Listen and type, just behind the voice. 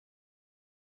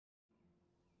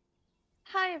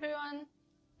Hi everyone!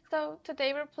 So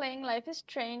today we're playing Life is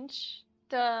Strange,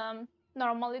 the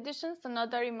normal editions,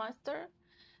 another remaster,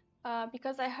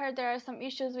 because I heard there are some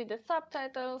issues with the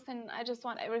subtitles and I just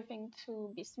want everything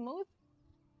to be smooth.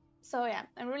 So yeah,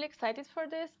 I'm really excited for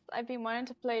this. I've been wanting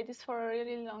to play this for a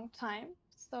really long time,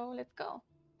 so let's go.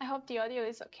 I hope the audio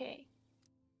is okay.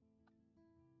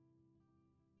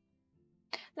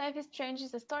 Life is Strange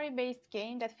is a story-based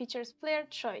game that features player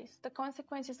choice. The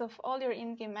consequences of all your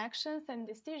in-game actions and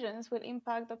decisions will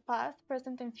impact the past,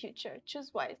 present, and future.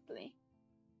 Choose wisely.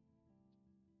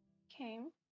 Okay.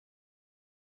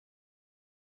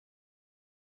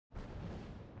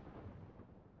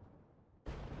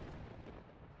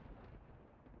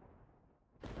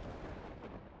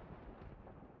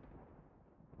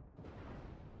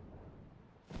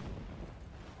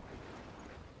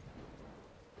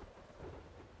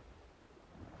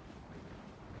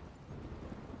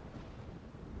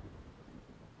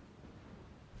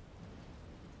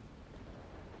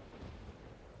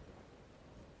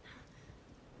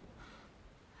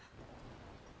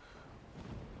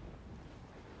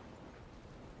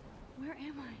 Where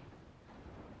am I?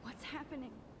 What's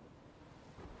happening?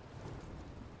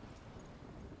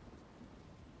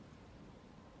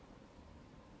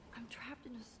 I'm trapped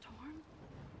in a storm?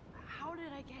 How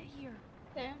did I get here?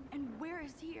 There. And where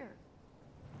is here?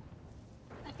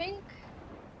 I think,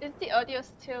 is the audio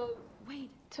still Wait,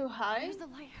 too high? there's the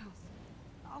lighthouse.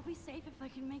 I'll be safe if I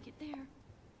can make it there.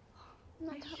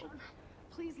 Not I sure. hope.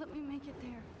 Please let me make it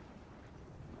there.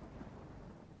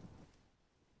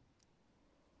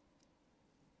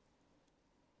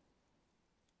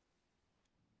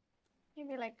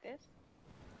 Maybe like this.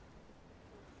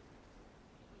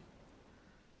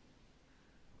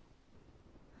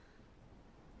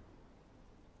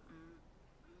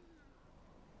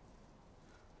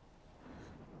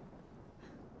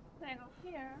 Then I go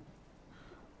here.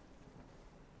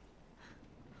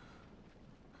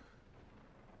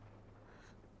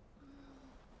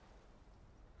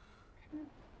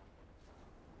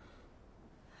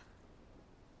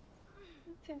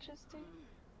 That's interesting.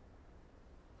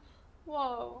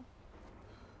 Whoa.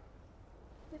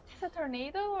 Is this a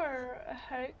tornado or a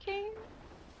hurricane?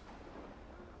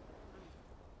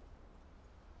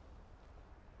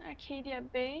 Arcadia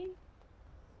Bay?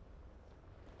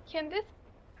 Can this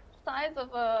size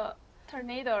of a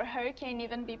tornado or hurricane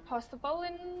even be possible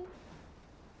in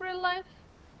real life?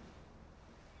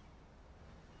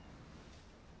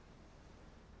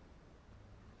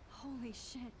 Holy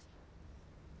shit.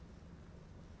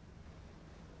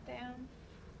 Damn.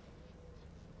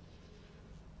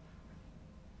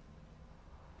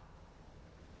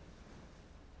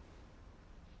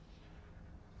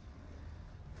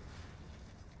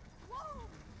 Whoa!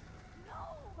 No!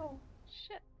 Oh,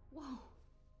 shit. Whoa.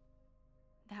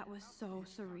 That was so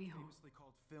surreal. Famously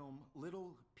called film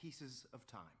Little Pieces of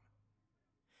Time.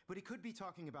 But he could be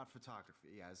talking about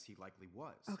photography, as he likely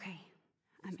was. Okay,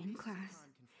 I'm in These pieces of class. time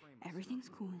can frame a Everything's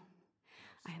story. cool.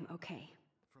 I am okay.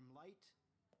 From light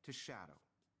to shadow.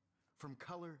 From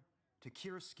color to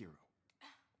chiaroscuro.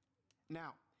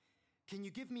 Now, can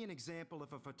you give me an example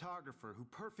of a photographer who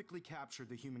perfectly captured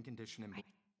the human condition in...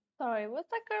 Sorry, was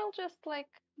that girl just like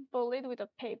bullied with a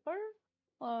paper?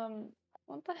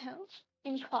 What the hell?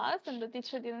 In class and the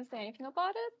teacher didn't say anything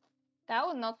about it? That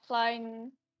would not fly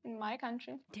in my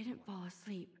country. Didn't fall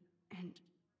asleep, and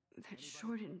that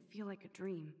sure didn't feel like a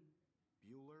dream.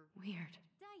 Bueller? Weird.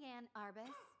 Diane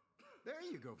Arbus. There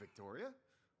you go, Victoria.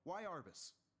 Why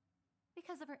Arbus?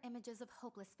 Because of her images of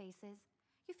hopeless faces,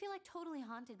 you feel like totally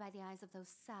haunted by the eyes of those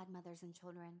sad mothers and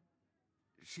children.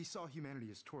 She saw humanity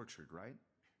as tortured, right?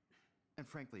 And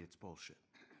frankly, it's bullshit.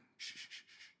 Shh, shh, shh,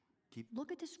 shh. Keep...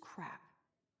 Look at this crap.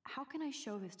 How can I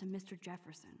show this to Mr.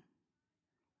 Jefferson?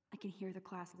 I can hear the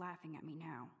class laughing at me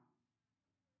now.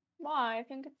 Why? I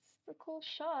think it's a cool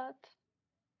shot.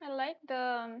 I like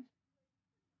the.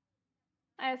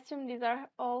 I assume these are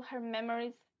all her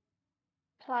memories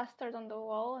plastered on the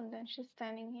wall, and then she's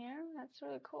standing here. That's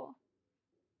really cool.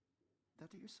 that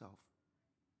to yourself.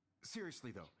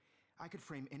 Seriously, though, I could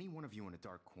frame any one of you in a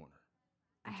dark corner.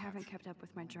 I haven't kept up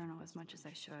with my journal as much as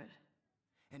I should.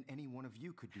 And any one of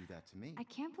you could do that to me. I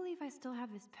can't believe I still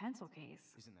have this pencil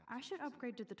case. Isn't that I should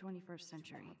upgrade to the 21st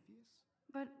century. obvious?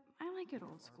 But I like it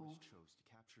What old if school. artists chose to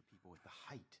capture people at the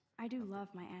height? I do love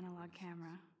my analog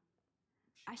camera.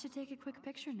 I should take a quick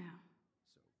picture now.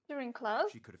 During class?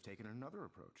 She could have taken another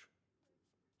approach.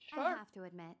 Sure. I have to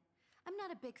admit, I'm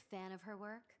not a big fan of her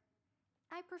work.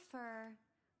 I prefer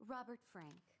Robert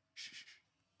Frank. Shh, shh, shh.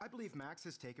 I believe Max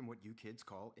has taken what you kids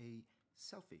call a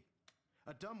selfie.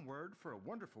 A dumb word for a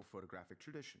wonderful photographic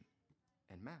tradition.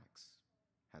 And Max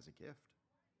has a gift.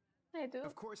 I do.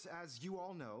 Of course, as you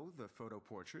all know, the photo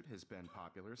portrait has been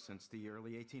popular since the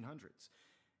early 1800s.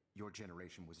 Your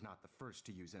generation was not the first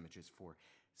to use images for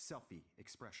selfie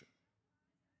expression.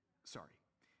 Sorry,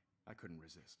 I couldn't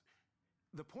resist.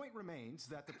 The point remains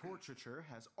that the portraiture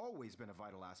has always been a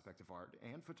vital aspect of art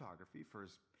and photography for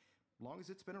as long as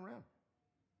it's been around.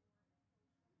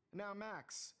 Now,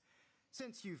 Max,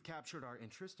 since you've captured our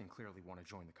interest and clearly want to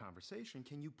join the conversation,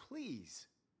 can you please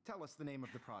tell us the name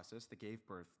of the process that gave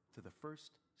birth to the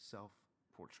first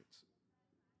self-portraits?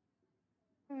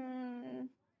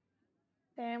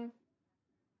 Damn.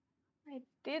 I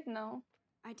did know.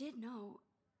 I did know,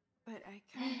 but I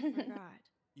kind of forgot.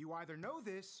 You either know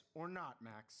this or not,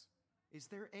 Max. Is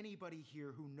there anybody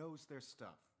here who knows their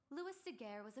stuff? Louis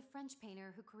Daguerre was a French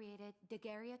painter who created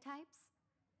daguerreotypes,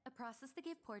 a process that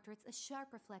gave portraits a sharp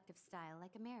reflective style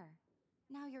like a mirror.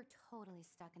 Now you're totally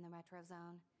stuck in the retro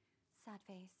zone. Sad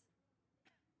face.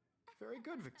 Very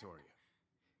good, Victoria.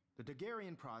 The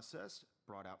Daguerrean process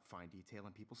brought out fine detail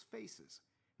in people's faces,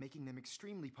 making them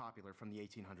extremely popular from the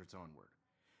 1800s onward.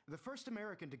 The first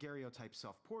American daguerreotype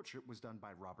self-portrait was done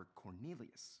by Robert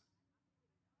Cornelius.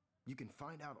 You can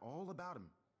find out all about him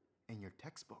in your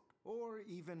textbook, or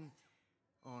even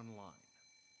online.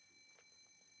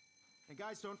 And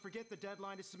guys, don't forget the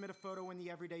deadline to submit a photo in the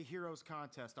Everyday Heroes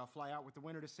contest. I'll fly out with the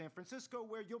winner to San Francisco,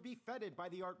 where you'll be feted by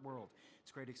the art world.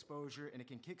 It's great exposure, and it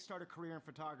can kickstart a career in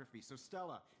photography. So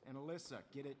Stella and Alyssa,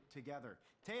 get it together.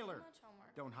 Taylor,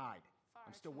 don't hide.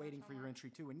 I'm still waiting for your entry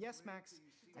too. And yes, Max,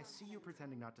 I see you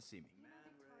pretending not to see me.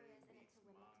 Victoria's in it to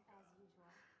win it, as usual.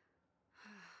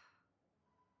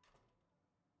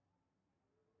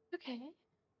 Okay.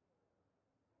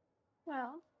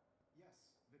 Well, Yes,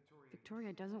 Victoria.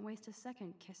 Victoria doesn't waste a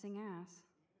second kissing ass.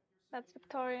 that's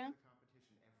Victoria.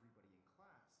 Competition, everybody in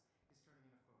class is turning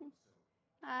in a photo,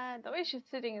 so The way she's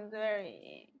sitting is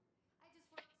very I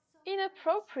just worked so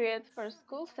inappropriate hard. for a I'm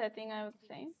school sure setting, I I'm would to be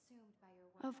say. consumed by your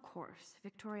work. Of course,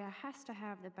 Victoria has to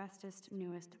have the bestest,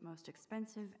 newest, most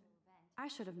expensive. I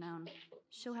should have known.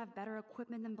 She'll have better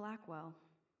equipment than Blackwell.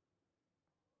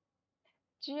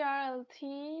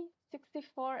 GRLT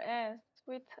 64S.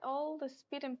 With all the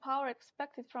speed and power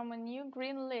expected from a new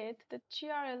green lid, the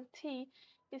GRLT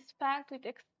is packed with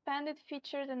expanded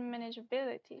features and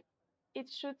manageability.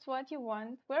 It shoots what you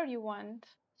want, where you want,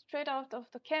 straight out of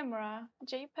the camera.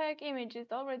 JPEG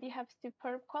images already have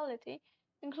superb quality,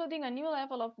 including a new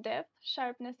level of depth,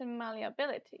 sharpness, and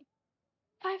malleability.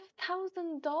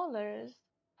 $5,000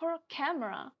 for a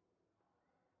camera.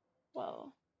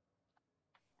 Whoa.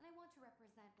 And I want to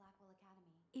represent Blackwell Academy.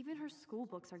 Even her school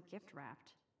books are gift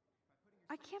wrapped.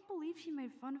 I can't believe she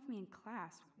made fun of me in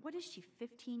class. What is she,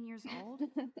 15 years old?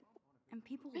 And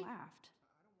people laughed.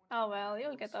 Oh well,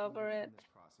 you'll get over it.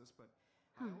 This process, but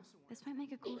Huh, I also this want might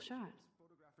make a cool to shot. this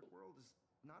photographic world is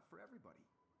not for everybody.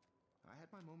 I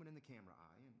had my moment in the camera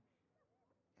eye, and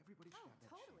everybody should Oh, have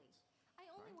that totally. chance.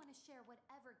 I only right? want to share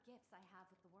whatever gifts I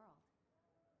have with the world.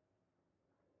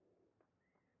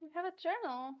 You have a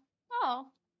journal. Oh,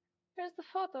 here's the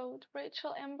photo with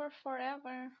Rachel Amber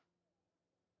Forever.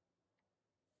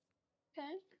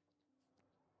 Okay.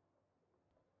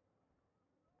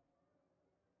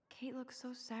 Kate looks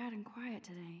so sad and quiet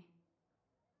today.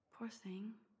 Poor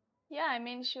thing. Yeah, I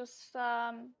mean she was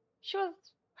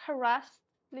harassed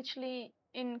literally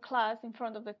in class in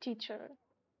front of the teacher,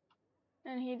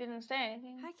 and he didn't say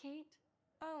anything. Hi, Kate.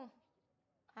 Oh,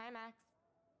 hi, Max.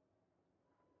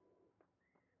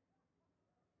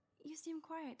 You seem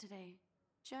quiet today.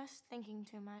 Just thinking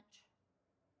too much.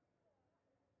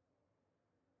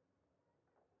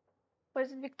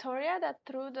 Was it Victoria that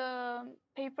threw the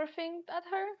paper thing at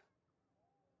her?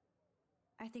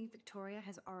 I think Victoria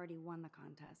has already won the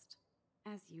contest,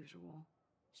 as usual.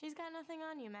 She's got nothing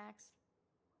on you, Max.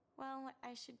 Well,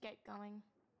 I should get going.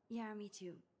 Yeah, me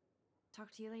too.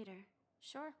 Talk to you later.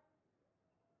 Sure.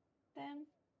 Then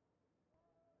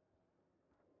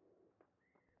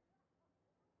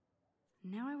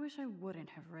Now I wish I wouldn't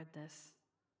have read this.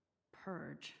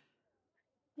 Purge.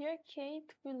 dear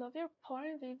Kate, we love your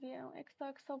porn video.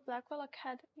 XOXO Blackwell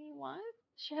Academy. What?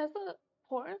 She has a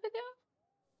porn video?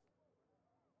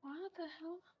 What the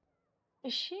hell?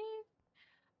 Is she?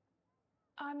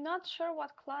 I'm not sure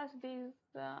what class these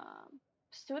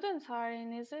students are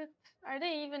in. Are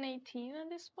they even 18 at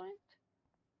this point?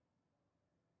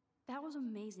 That was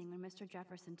amazing when Mr.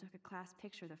 Jefferson took a class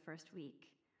picture the first week.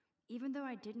 Even though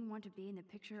I didn't want to be in the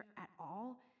picture at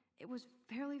all, it was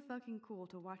fairly fucking cool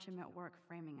to watch him at work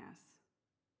framing us.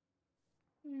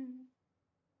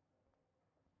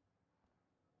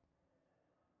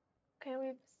 Okay,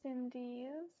 we've seen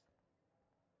these.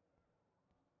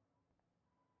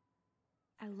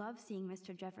 I love seeing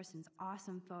Mr. Jefferson's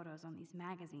awesome photos on these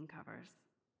magazine covers.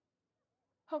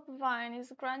 Hope Vine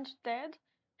is Grunge Dead,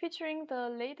 featuring the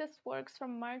latest works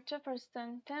from Mark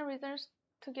Jefferson, 10 reasons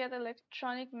to get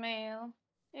electronic mail.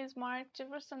 Is Mark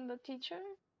Jefferson the teacher?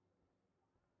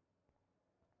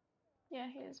 Yeah,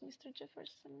 he is Mr.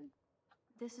 Jefferson.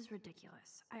 This is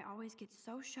ridiculous. I always get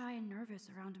so shy and nervous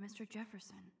around Mr.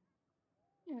 Jefferson.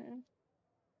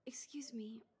 Excuse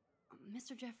me,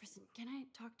 Mr. Jefferson, can I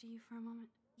talk to you for a moment?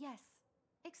 Yes.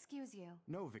 Excuse you.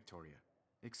 No, Victoria.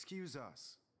 Excuse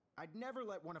us. I'd never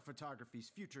let one of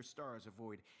photography's future stars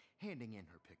avoid handing in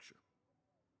her picture.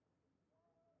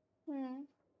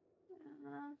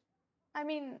 I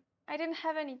mean, I didn't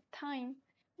have any time.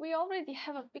 We already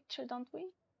have a picture, don't we?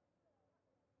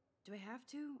 Do I have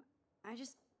to? I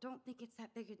just don't think it's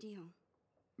that big a deal.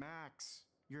 Max,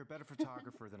 you're a better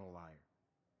photographer than a liar.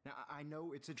 Now, I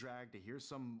know it's a drag to hear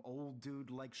some old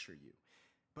dude lecture you,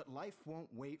 but life won't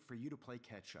wait for you to play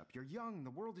catch up. You're young,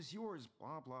 the world is yours,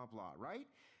 blah, blah, blah, right?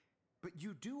 But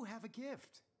you do have a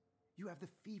gift. You have the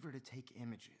fever to take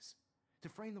images, to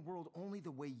frame the world only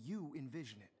the way you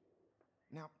envision it.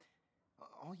 Now,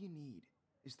 all you need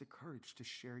is the courage to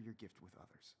share your gift with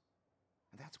others.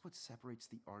 And that's what separates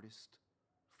the artist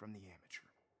from the amateur.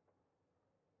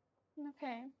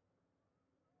 Okay.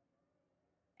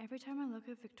 Every time I look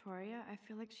at Victoria, I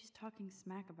feel like she's talking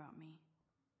smack about me.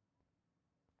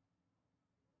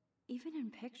 Even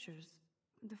in pictures,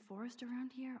 the forest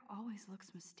around here always looks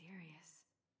mysterious.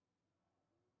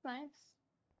 Nice.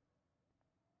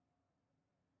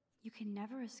 You can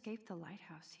never escape the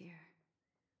lighthouse here.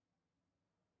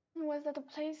 Was that a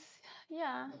place?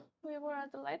 Yeah, we were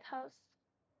at the lighthouse.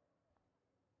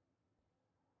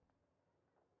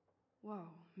 Whoa,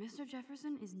 Mr.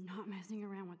 Jefferson is not messing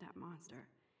around with that monster.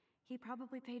 He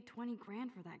probably paid 20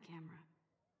 grand for that camera.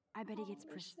 I bet he gets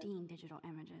pristine digital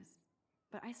images.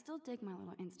 But I still dig my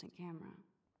little instant camera.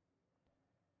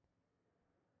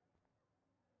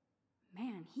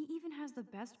 Man, he even has the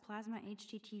best plasma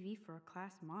HDTV for a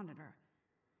class monitor.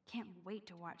 Can't wait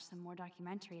to watch some more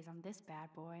documentaries on this bad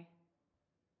boy.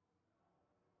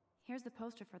 Here's the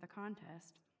poster for the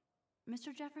contest.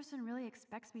 Mr. Jefferson really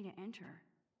expects me to enter.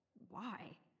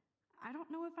 Why? I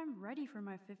don't know if I'm ready for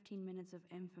my 15 minutes of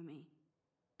infamy.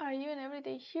 Are you an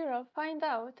everyday hero? Find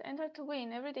out. Enter to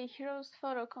win Everyday Heroes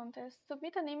photo contest.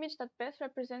 Submit an image that best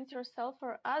represents yourself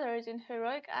or others in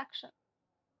heroic action.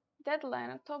 Deadline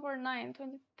October 9,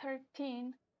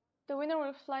 2013. The winner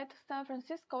will fly to San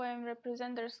Francisco and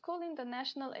represent their school in the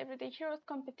National Everyday Heroes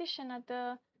competition at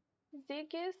the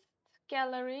Zigist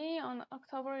Gallery on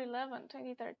October 11,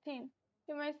 2013.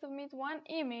 You may submit one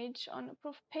image on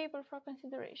approved paper for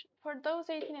consideration. For those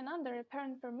 18 and under, a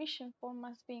parent permission form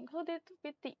must be included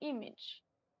with the image.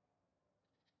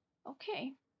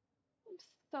 Okay,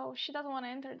 so she doesn't want to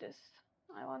enter this.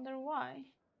 I wonder why.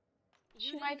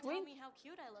 You She might didn't tell win. me how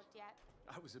cute I looked yet.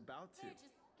 I was about to. They're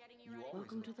just getting you, You ready. always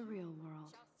Welcome to the real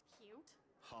world. Just cute.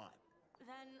 Hot.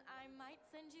 Then I might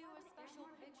send you a special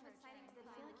picture. Sightings that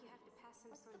feel like you have to pass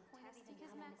some sort of test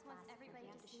because Max wants everybody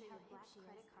to see how black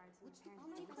credit cards and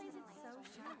parents She plays it so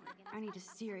sharp. I need a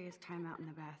serious timeout in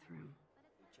the bathroom.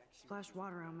 Splash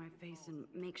water on my face and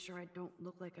make sure I don't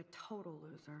look like a total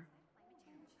loser.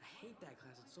 I hate that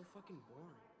class. It's so fucking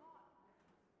boring.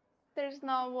 There's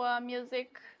no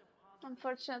music,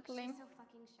 unfortunately. so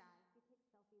fucking shy. She takes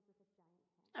selfies with this giant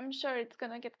pen. I'm sure it's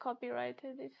gonna get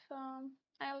copyrighted if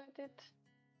I let it.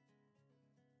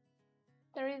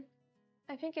 There is,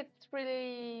 I think it's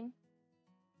really,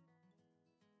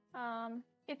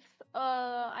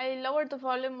 I lowered the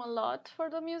volume a lot for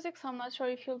the music, so I'm not sure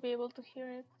if you'll be able to hear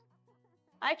it.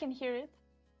 I can hear it.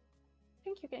 I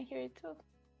think you can hear it too.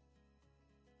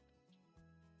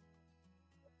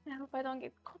 I hope I don't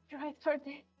get copyright for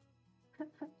this.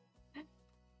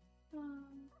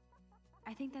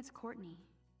 I think that's Courtney.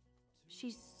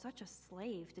 She's such a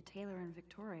slave to Taylor and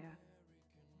Victoria.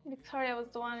 Victoria was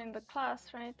the one in the class,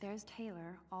 right? There's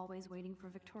Taylor, always waiting for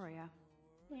Victoria.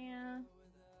 Yeah.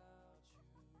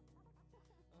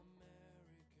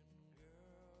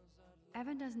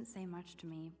 Evan doesn't say much to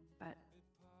me, but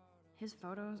his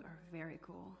photos are very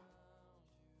cool.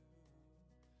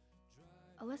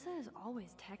 Alyssa is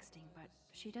always texting, but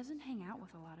she doesn't hang out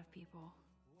with a lot of people.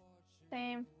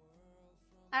 Same.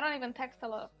 I don't even text a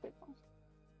lot of people.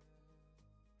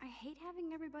 I hate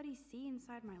having everybody see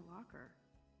inside my locker.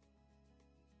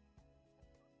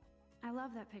 I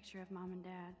love that picture of Mom and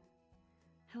Dad.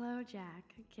 Hello,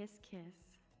 Jack. Kiss,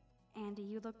 kiss. Andy,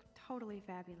 you look totally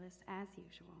fabulous, as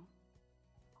usual.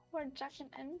 Who are Jack and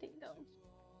Andy, though?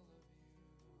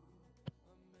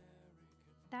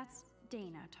 That's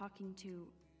Dana talking to...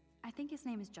 I think his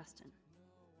name is Justin.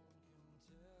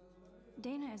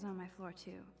 Dana is on my floor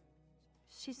too.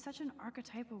 She's such an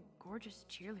archetypal, gorgeous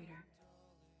cheerleader.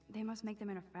 They must make them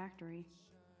in a factory.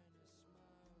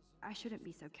 I shouldn't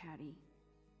be so catty.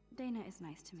 Dana is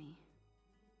nice to me.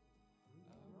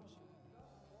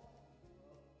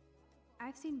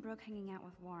 I've seen Brooke hanging out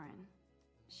with Warren.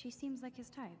 She seems like his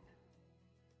type.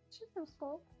 She seems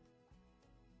cool.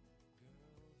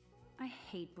 I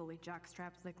hate bully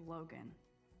jockstraps like Logan.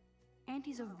 And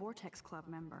he's a Vortex Club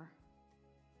member.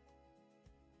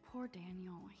 Poor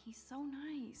Daniel, he's so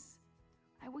nice.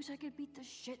 I wish I could beat the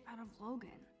shit out of Logan.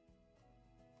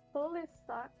 Bullies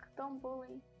suck. Don't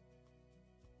bully.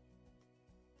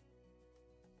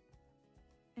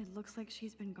 It looks like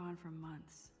she's been gone for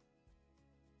months.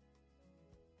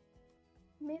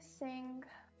 Missing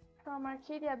from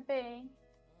Arcadia Bay.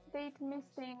 Date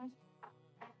missing.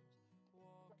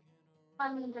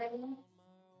 Monday.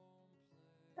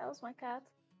 That was my cat.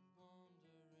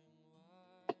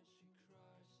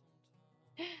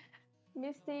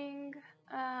 Missing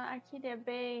Arcadia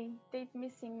Bay. Date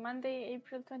missing Monday,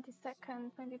 April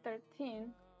 22nd,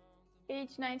 2013.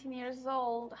 Age 19 years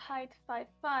old. Height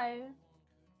 5'5".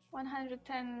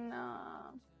 110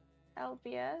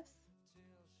 lbs.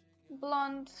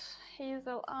 Blonde,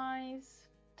 hazel eyes.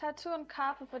 Tattoo on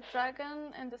calf of a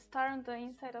dragon and a star on the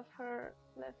inside of her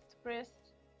left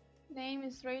wrist. Name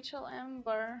is Rachel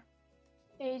Amber.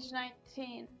 Age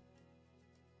 19.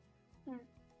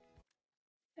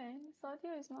 Okay, this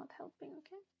audio is not helping,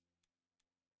 okay?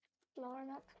 Lower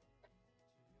that.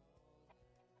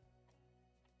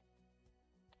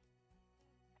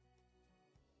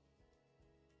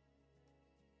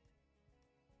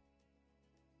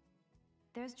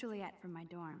 There's Juliet from my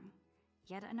dorm.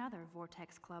 Yet another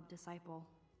Vortex Club disciple.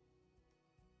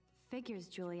 Figures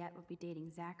Juliet would be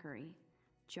dating Zachary.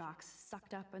 Jocks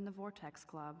sucked up in the Vortex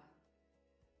Club.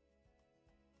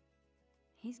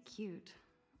 He's cute.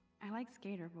 I like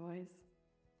skater boys.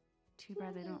 Too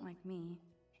bad they don't like me.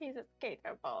 He's a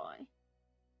skater boy.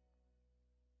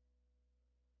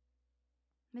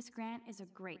 Miss Grant is a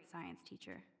great science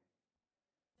teacher.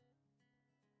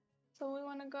 So we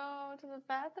want to go to the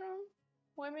bathroom?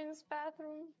 Women's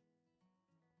bathroom?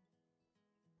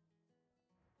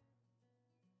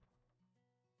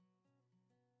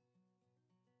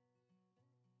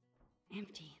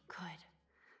 Empty. Good.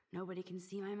 Nobody can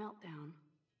see my meltdown.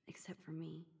 Except for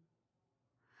me.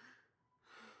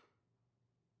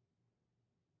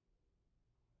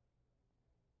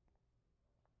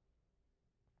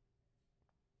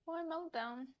 Why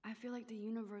meltdown? I feel like the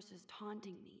universe is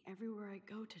taunting me everywhere I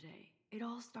go today. It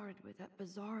all started with that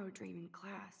bizarro dream in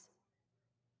class.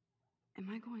 Am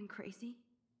I going crazy?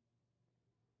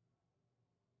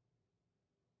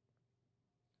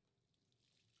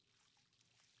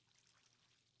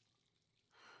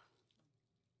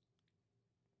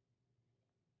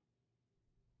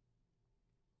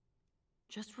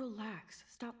 Just relax.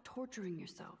 Stop torturing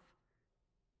yourself.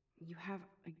 You have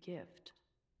a gift.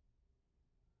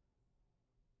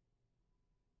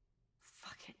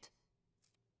 Fuck it.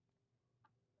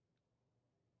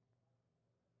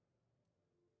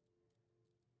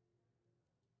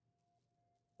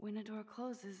 When a door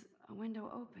closes, a window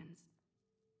opens.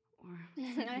 Or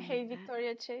I hate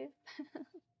Victoria Chase.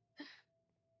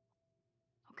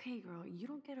 Okay, girl, you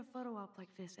don't get a photo op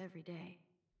like this every day.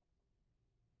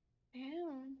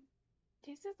 Damn,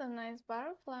 this is a nice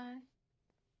butterfly.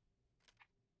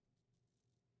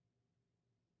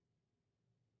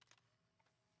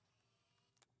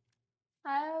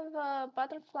 I have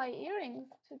butterfly earrings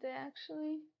today,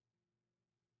 actually.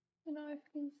 I don't know if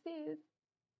you can see it.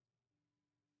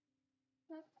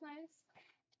 That's nice.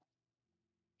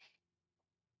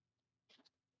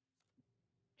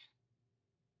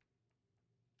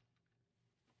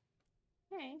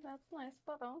 Hey, that's a nice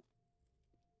photo.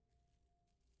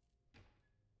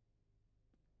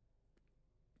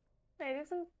 Wait,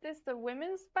 isn't this the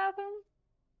women's bathroom?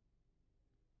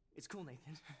 It's cool,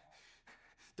 Nathan.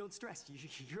 Don't stress.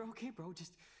 You're okay, bro.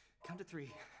 Just count to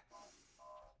 3.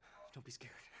 Don't be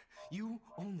scared. You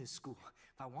own this school.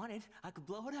 If I wanted, I could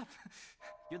blow it up.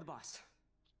 You're the boss.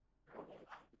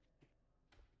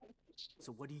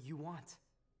 So what do you want?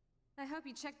 I hope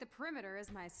you check the perimeter,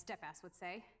 as my step-ass would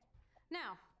say.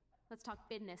 Now, let's talk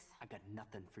business. I got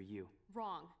nothing for you.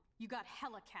 Wrong. You got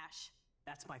hella cash.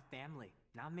 That's my family,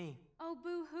 not me. Oh,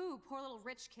 boo-hoo, poor little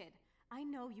rich kid. I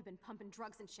know you've been pumping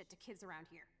drugs and shit to kids around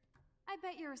here. I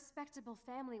bet your respectable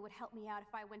family would help me out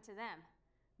if I went to them.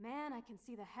 Man, I can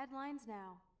see the headlines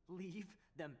now. Leave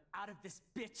them out of this,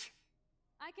 bitch!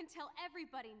 I can tell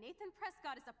everybody Nathan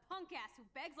Prescott is a punk ass who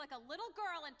begs like a little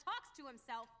girl and talks to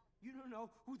himself. You don't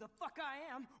know who the fuck I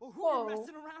am or who Whoa. you're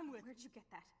messing around with. Where'd you get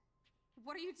that?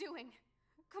 What are you doing?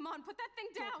 Come on, put that thing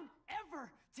down! Don't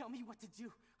ever tell me what to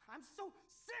do. I'm so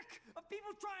sick of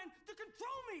people trying to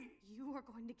control me! You are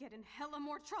going to get in hella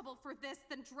more trouble for this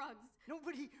than drugs.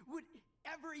 Nobody would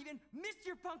ever even miss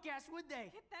your punk ass, would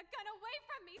they? Get that gun away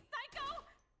from me, psycho!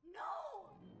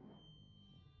 No!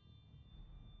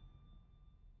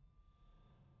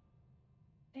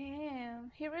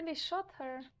 Damn, he really shot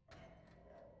her.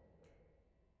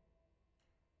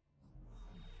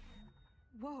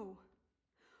 Whoa.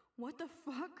 What the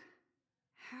fuck?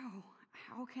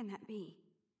 How can that be?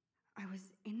 I was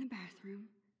in the bathroom.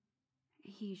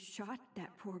 He shot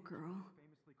that poor girl.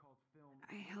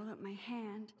 I held up my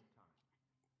hand.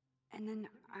 And then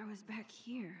I was back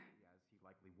here. As he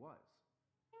likely was.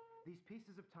 These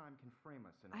pieces of time can frame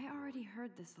us in I already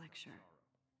heard this lecture.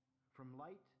 From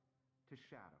light to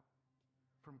shadow.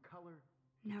 From color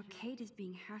to Now hue. Kate is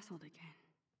being hassled again.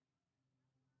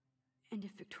 And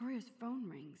if Victoria's phone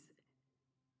rings,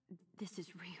 this is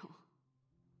real.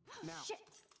 Now, Shit!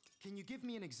 can you give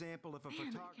me an example of a Man, I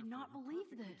photographer cannot who believe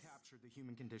perfectly this. captured the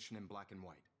human condition in black and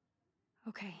white?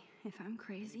 Okay, if I'm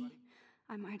crazy,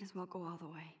 I might as well go all the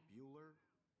way. Bueller?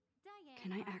 Diane.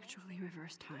 Can I Arbus. actually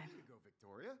reverse time? There you go,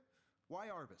 Victoria. Why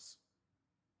Arbus?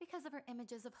 Because of her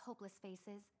images of hopeless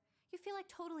faces, you feel like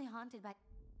totally haunted by.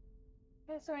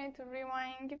 Okay, so I need to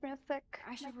rewind. Give me a sec.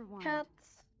 I should rewind.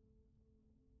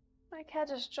 My cat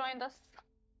just joined us.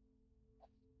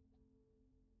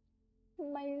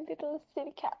 My little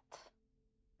city cat.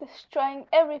 Destroying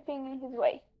everything in his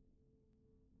way.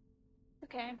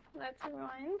 Okay, let's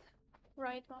rewind.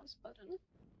 Right mouse button.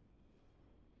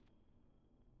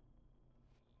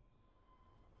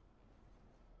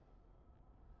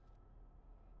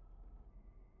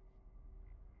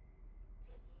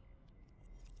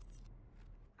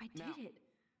 I did Now, it.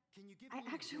 Can you give I me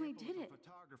an actually example did of a it.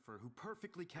 photographer who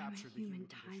perfectly I'm a captured the human human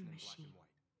time condition machine. in black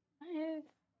and white? Nice.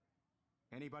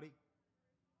 Anybody?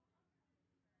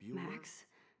 Bueller? Max,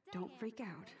 don't Diane freak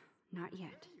out. Arbus. Not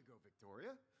yet. There you go,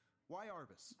 Victoria. Why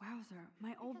Arbus? Wowzer,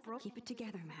 my old Because of bro. her Keep it images of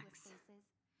together, hopeless Max. faces,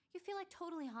 you feel like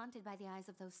totally haunted by the eyes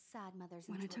of those sad mothers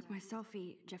and When I took my children.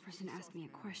 selfie, Jefferson asked me a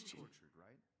question. Tortured,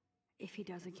 right? If he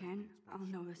does again, I'll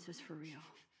know this is for real.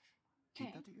 Keep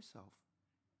Okay. that to yourself.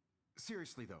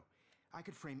 Seriously, though, I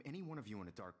could frame any one of you in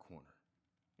a dark corner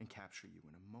and capture you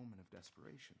in a moment of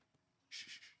desperation.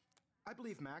 Shh. I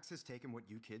believe Max has taken what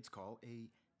you kids call a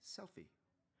selfie.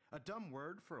 A dumb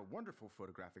word for a wonderful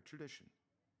photographic tradition.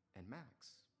 And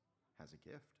Max has a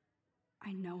gift.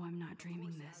 I know I'm not Of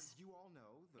dreaming course, this. As you all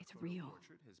know, the It's photo real.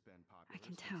 portrait has been popular I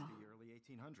can since tell. the early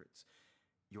 1800s.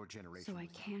 Your generation So I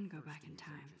was not can the go first back to in use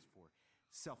time. images for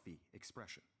selfie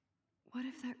expression. What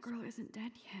if that girl isn't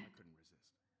dead I yet? couldn't resist.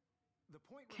 The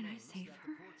point Can I remains save that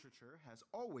her? the portraiture has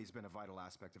always been a vital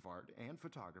aspect of art and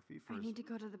photography for I as need to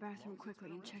go to the bathroom long as it's quickly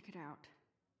been and around. check it out.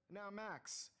 Now,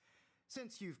 Max,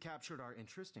 since you've captured our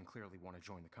interest and clearly want to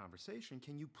join the conversation,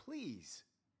 can you please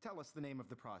tell us the name of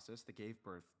the process that gave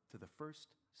birth to the first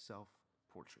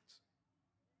self-portraits?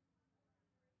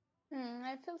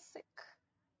 I feel sick.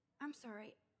 I'm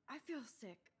sorry. I feel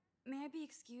sick. May I be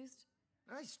excused?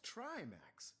 Nice try,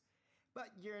 Max. But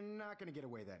you're not going to get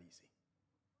away that easy.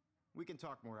 We can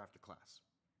talk more after class.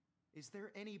 Is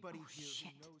there anybody Oh, here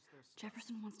shit. who knows their stuff?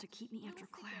 Jefferson wants to keep me after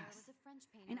Louis Daguerre class. was a French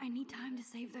painter And I who need time to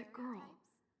created save that girl.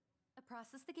 daguerreotypes, a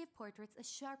process that gave portraits a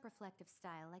sharp reflective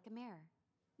style like a mirror.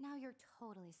 Now you're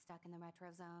totally stuck in the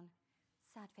retro zone.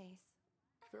 Sad face.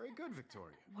 Very good,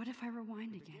 Victoria. What if I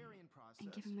rewind The again Daguerrean process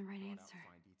and give him the right brought out answer?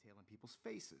 fine detail in people's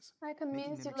faces. I making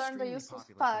convinced them you learned the extremely useful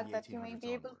popular from fact the that you may 1800s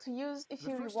be able onward. to use if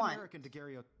The you first rewind. American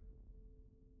daguerreotype.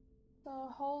 So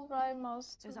hold right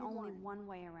mouse to There's rewind. only one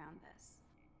way around this.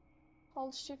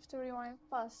 Hold shift to rewind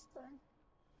faster.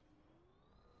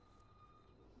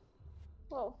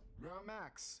 Whoa. Now,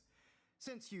 Max,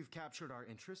 since you've captured our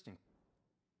interest in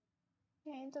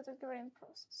Yeah, into the green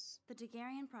process. The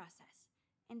Daguerrean process,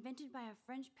 invented by a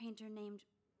French painter named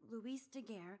Louis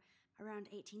Daguerre around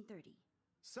 1830.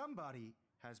 somebody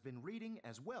has been reading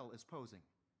as well as posing.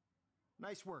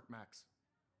 Nice work, Max.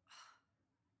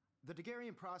 The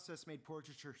Daguerrean process made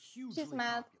portraiture hugely She's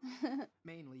mad. popular,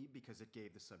 mainly because it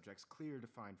gave the subjects clear,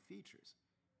 defined features.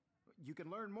 You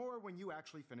can learn more when you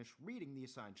actually finish reading the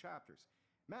assigned chapters.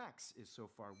 Max is so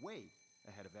far way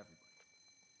ahead of everybody.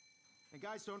 And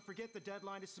guys, don't forget the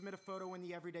deadline to submit a photo in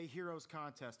the Everyday Heroes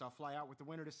contest. I'll fly out with the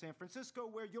winner to San Francisco,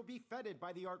 where you'll be feted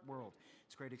by the art world.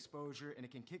 It's great exposure, and it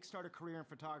can kickstart a career in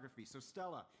photography. So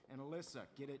Stella and Alyssa,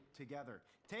 get it together.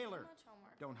 Taylor, much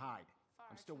homework. don't hide. Far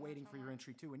I'm still too much waiting for your homework.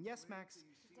 entry, too. And yes, Max,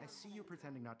 I see you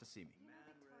pretending not to see me.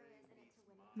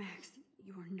 Max,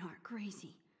 you are not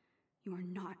crazy. You are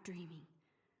not dreaming.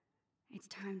 It's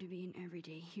time to be an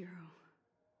everyday hero.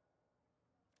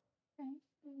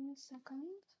 Give me a second.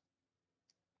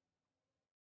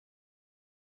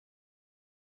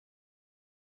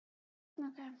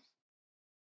 Okay.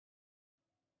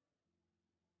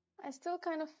 I still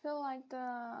kind of feel like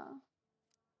the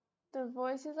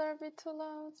voices are a bit too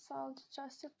loud, so I'll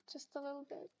adjust it just a little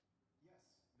bit. Yes,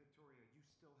 Victoria, you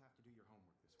still have to do your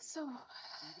homework this week. So,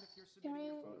 Even if you're can submitting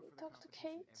we your photo for the talk to competition,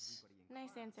 Kate? everybody in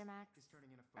Nice class answer, Max. is turning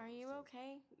in a photo. Are you so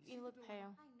okay? You look pale.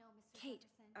 I know, Mr. Kate,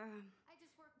 Jefferson. I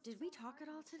just worked did so we talk hard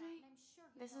at on all this stuff, today? and I'm sure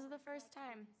This is the first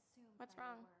time. What's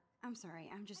wrong? I'm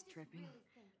sorry, I'm just tripping. Really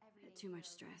think every Had day too here much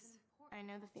is an stress. important I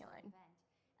know the cultural feeling. event,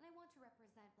 and I want to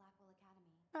represent Blackwell Academy.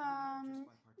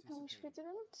 I wish we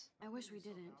didn't. I wish we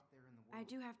didn't. I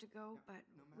do have to go, but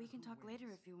we can talk later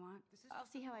if you want. I'll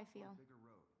see how I feel.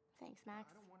 Thanks,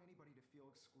 Max. I don't want anybody to feel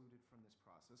excluded from this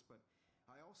process, but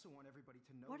I also want everybody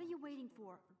to know. What are you waiting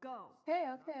for? Go. Okay,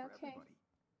 Not okay, for okay. everybody.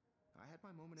 I had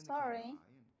my moment in Sorry. the camera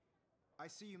eye, and I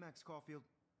see you, Max Caulfield.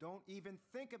 Don't even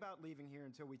think about leaving here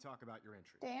until we talk about your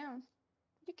entry. Damn.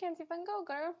 You can't even go,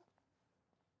 girl.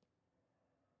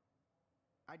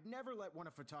 I'd never let one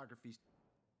of photography's.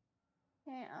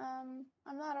 Okay, I'm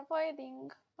not avoiding,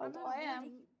 I'm although not I am.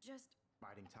 avoiding, just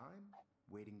Biding time,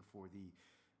 waiting for the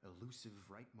elusive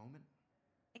right moment.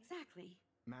 exactly.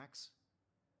 Max,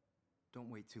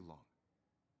 don't wait too long.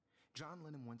 John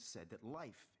Lennon once said that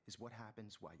life is what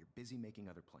happens while you're busy making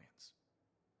other plans.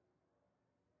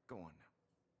 Go on now.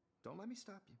 Don't let me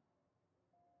stop you.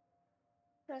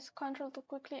 Press Ctrl to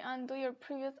quickly undo your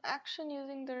previous action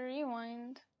using the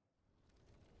rewind.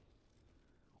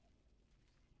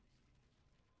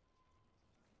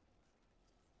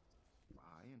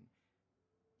 Why? And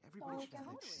everybody should Okay, have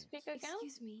a chance. speak again.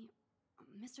 Excuse me,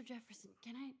 Mr. Jefferson,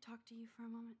 can I talk to you for a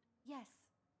moment? Yes.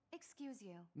 Excuse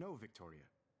you. No, Victoria.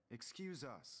 Excuse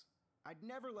us. I'd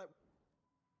never let.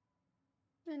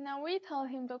 And now we tell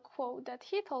him the quote that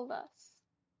he told us.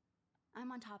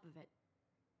 I'm on top of it.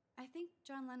 I think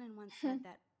John Lennon once said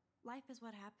that life is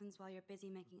what happens while you're busy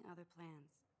making other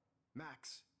plans.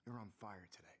 Max, you're on fire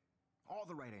today. All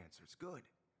the right answers. Good.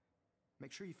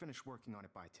 Make sure you finish working on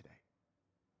it by today.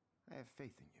 I have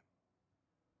faith in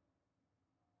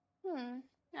you.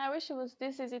 I wish it was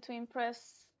this easy to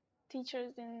impress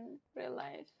teachers in real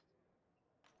life.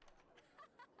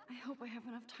 I hope I have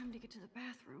enough time to get to the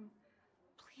bathroom.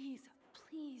 Please,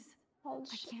 please. Hold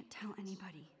I can't tell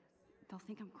anybody. They'll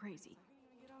think I'm crazy.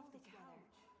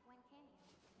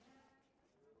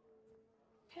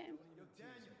 Okay.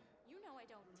 You know I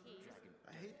don't tease.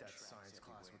 I hate that science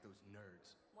class with those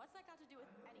nerds. What's that got to do with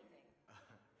anything?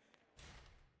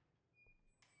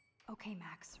 Okay,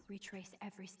 Max, retrace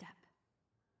every step.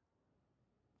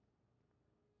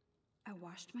 I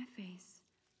washed my face.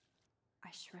 I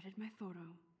shredded my photo.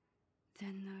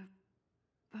 Then the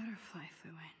butterfly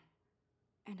flew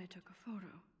in. And I took a photo.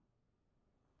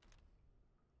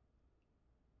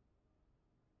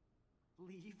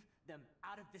 Leave them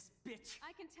out of this bitch! I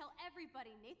can tell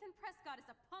everybody Nathan Prescott is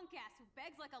a punk ass who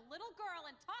begs like a little girl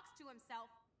and talks to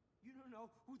himself. You don't know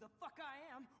who the fuck I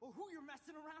am or who you're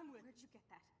messing around with! Where'd you get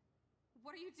that?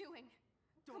 What are you doing?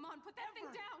 Don't Come on, put that thing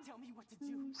ever down! Tell me what to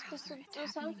do! Supposed to It's do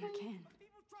happening something? again.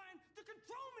 People trying to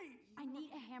control me! I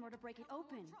need a hammer to break it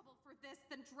open. More trouble for this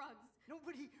than drugs.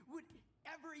 Nobody would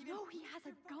ever even. No, he has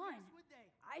a miss your punk gun. ass, would they?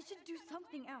 I should do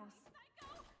something else.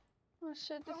 Oh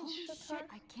shit, did he Holy shoot shit, her?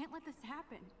 I can't let this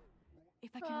happen. If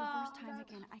I can Oh, reverse time God.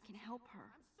 again, I can help her.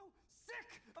 I'm so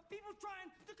sick of people trying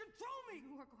to control me!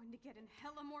 You are going to get in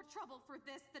hella more trouble for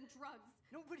this than drugs.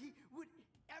 Nobody would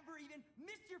ever even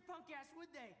miss your punk ass,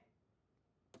 would they?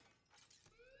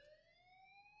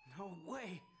 No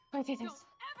way! Wait, it is. Don't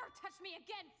ever touch me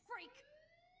again, freak!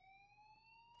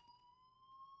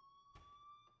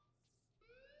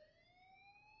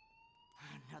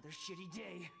 Another shitty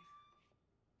day.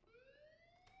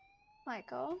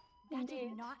 Michael, That indeed.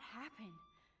 did not happen.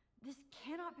 This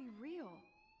cannot be real.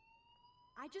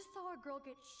 I just saw a girl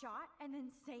get shot and then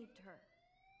saved her.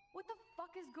 What the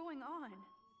fuck is going on?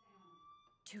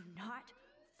 Do not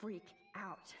freak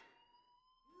out.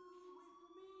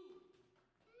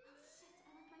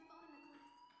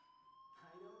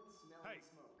 Hey,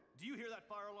 do you hear that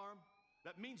fire alarm?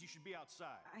 That means you should be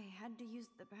outside. I had to use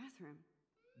the bathroom.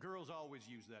 Girls always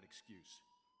use that excuse.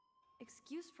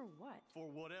 Excuse for what? For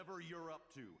whatever you're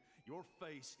up to, your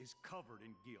face is covered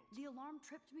in guilt. The alarm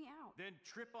tripped me out. Then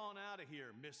trip on out of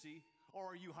here, Missy.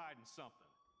 Or are you hiding something?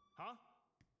 Huh?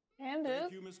 And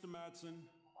Thank you, Mr. Madsen.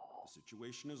 The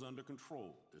situation is under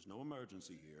control. There's no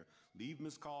emergency here. Leave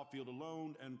Miss Caulfield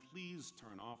alone, and please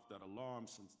turn off that alarm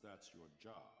since that's your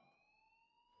job.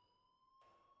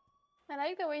 I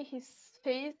like the way his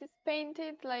face is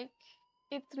painted, like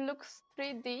it looks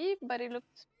 3D, but it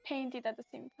looks painted at the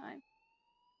same time.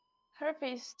 Her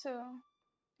face too.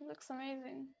 It looks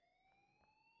amazing.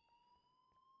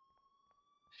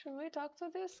 Should we talk to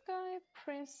this guy?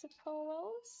 Principal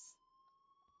Wells?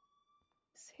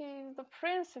 He's the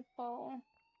principal.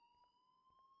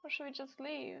 Or should we just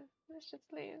leave? Let's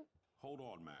just leave. Hold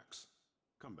on, Max.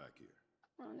 Come back here.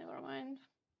 Oh, never mind.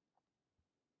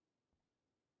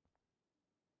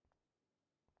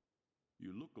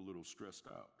 You look a little stressed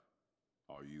out.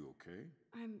 Are you okay?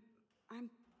 I'm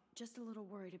just a little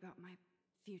worried about my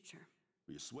future.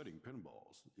 You're sweating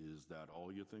pinballs. Is that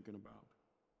all you're thinking about?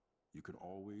 You can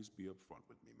always be upfront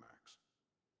with me, Max.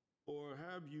 Or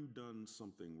have you done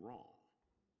something wrong?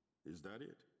 Is that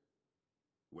it?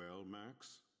 Well,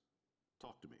 Max,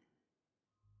 talk to me.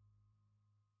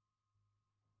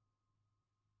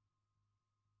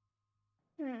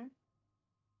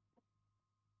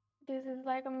 This is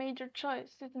like a major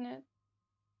choice, isn't it?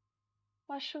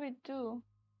 What should we do?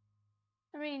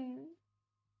 I mean,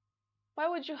 why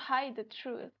would you hide the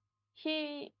truth?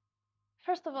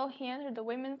 First of all, he entered the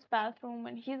women's bathroom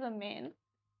when he's a man,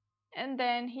 and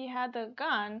then he had a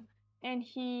gun, and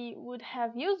he would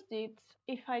have used it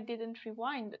if I didn't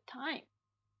rewind the time.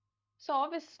 So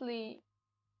obviously,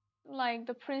 like,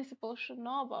 the principal should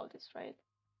know about this, right?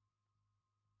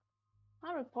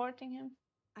 I'm reporting him.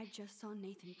 I just saw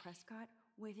Nathan Prescott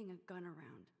waving a gun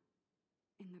around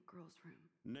in the girls' room.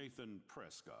 Nathan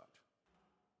Prescott.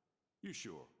 You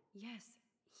sure? Yes,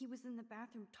 he was in the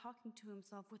bathroom talking to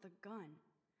himself with a gun.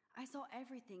 I saw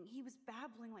everything. He was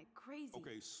babbling like crazy.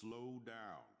 Okay, slow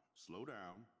down. Slow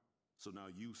down. So now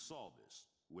you saw this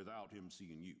without him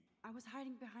seeing you. I was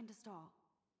hiding behind a stall.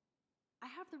 I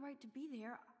have the right to be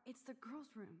there. It's the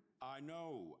girls' room. I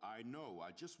know.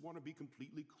 I just want to be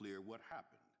completely clear what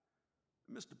happened.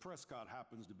 Mr. Prescott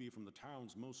happens to be from the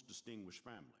town's most distinguished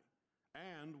family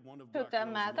and one of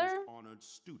Blackwell's most honored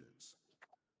students.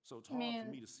 So it's hard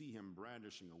for me to see him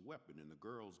brandishing a weapon in the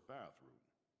girls' bathroom.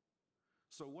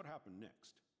 So what happened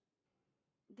next?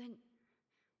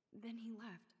 Then he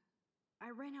left.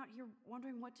 I ran out here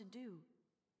wondering what to do.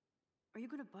 Are you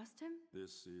going to bust him?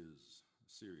 This is a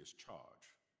serious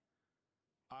charge.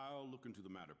 I'll look into the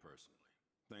matter personally.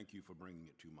 Thank you for bringing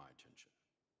it to my attention.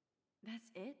 That's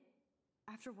it?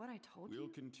 After what I told you? We'll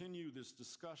continue this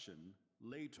discussion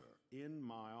later in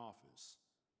my office.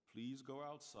 Please go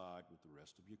outside with the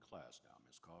rest of your class now,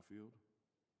 Miss Caulfield.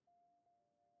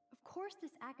 Of course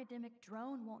this academic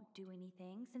drone won't do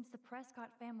anything since the Prescott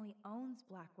family owns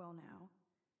Blackwell now.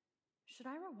 Should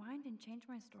I rewind and change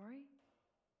my story?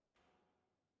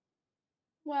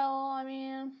 Well, I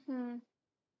mean,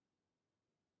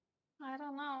 I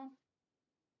don't know.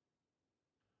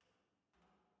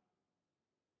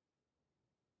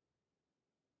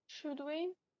 Should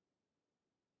we?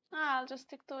 I'll just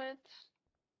stick to it.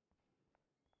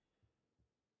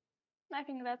 I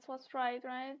think that's what's right?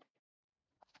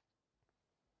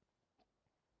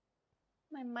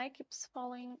 My mic keeps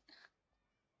falling.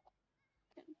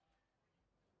 Okay.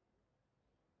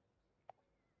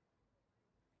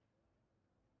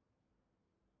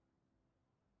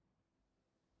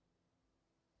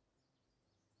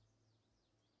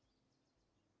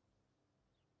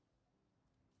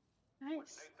 Nice. Would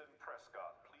Nathan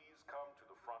Prescott please come to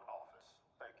the front office?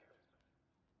 Thank you.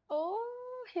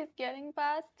 Oh, he's getting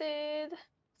busted.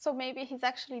 So maybe he's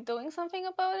actually doing something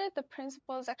about it. The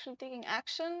principal is actually taking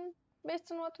action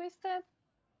based on what we said.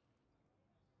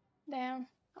 Damn.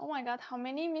 Oh my god, how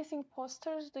many missing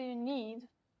posters do you need?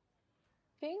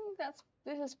 I think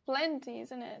this is plenty,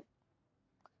 isn't it?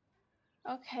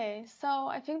 Okay, so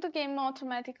I think the game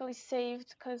automatically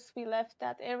saved because we left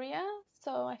that area.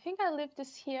 So I think I'll leave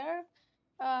this here.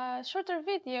 Shorter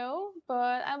video,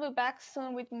 but I'll be back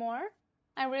soon with more.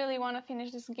 I really want to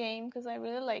finish this game because I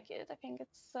really like it. I think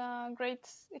it's great.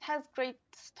 It has great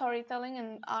storytelling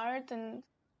and art, and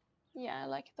yeah, I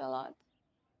like it a lot.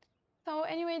 So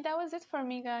anyway, that was it for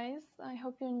me, guys. I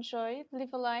hope you enjoyed.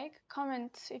 Leave a like,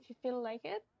 comment if you feel like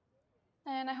it,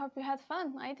 and I hope you had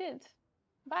fun. I did.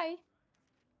 Bye.